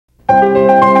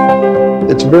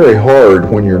It's very hard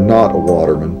when you're not a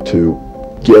waterman to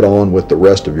get on with the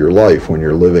rest of your life when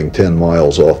you're living 10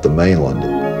 miles off the mainland.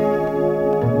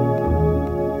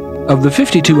 Of the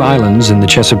 52 islands in the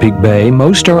Chesapeake Bay,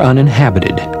 most are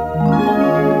uninhabited.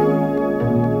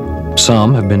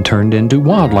 Some have been turned into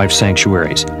wildlife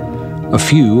sanctuaries. A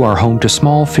few are home to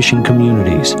small fishing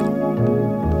communities.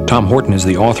 Tom Horton is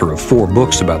the author of 4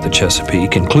 books about the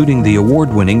Chesapeake, including the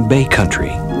award-winning Bay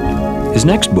Country. His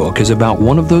next book is about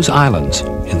one of those islands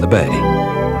in the bay.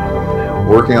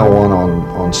 Working on one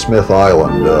on Smith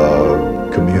Island, a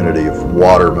community of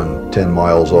watermen 10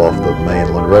 miles off the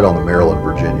mainland, right on the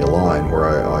Maryland-Virginia line,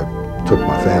 where I took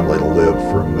my family to live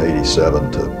from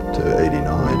 87 to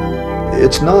 89.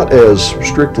 It's not as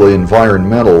strictly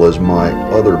environmental as my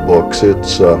other books.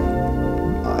 It's,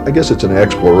 I guess it's an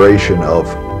exploration of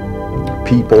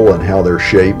people and how they're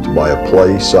shaped by a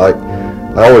place. I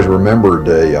always remembered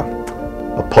a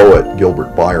poet,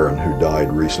 Gilbert Byron, who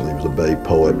died recently. He was a Bay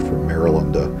poet from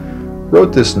Maryland.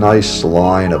 Wrote this nice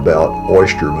line about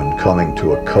oystermen coming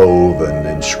to a cove and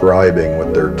inscribing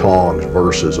with their tongs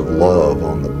verses of love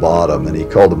on the bottom, and he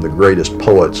called them the greatest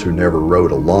poets who never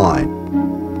wrote a line.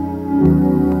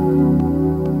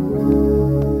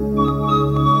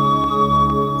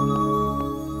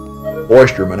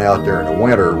 Oystermen out there in the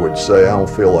winter would say, I don't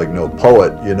feel like no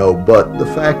poet, you know, but the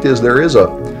fact is there is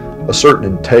a certain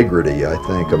integrity, I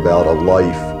think, about a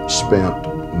life spent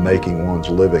making one's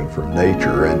living from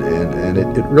nature, and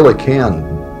it really can,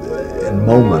 in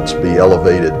moments, be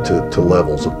elevated to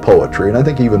levels of poetry, and I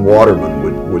think even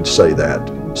watermen would say that,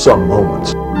 some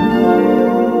moments.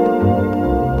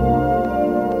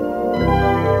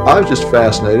 I was just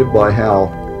fascinated by how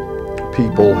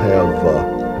people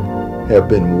have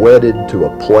been wedded to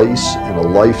a place and a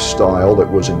lifestyle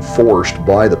that was enforced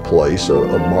by the place, a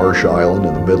marsh island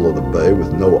in the middle of the bay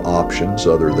with no options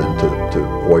other than to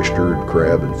oyster and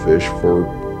crab and fish for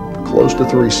close to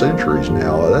 3 centuries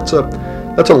now. That's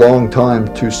a long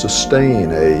time to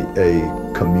sustain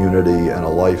a community and a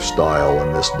lifestyle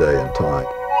in this day and time.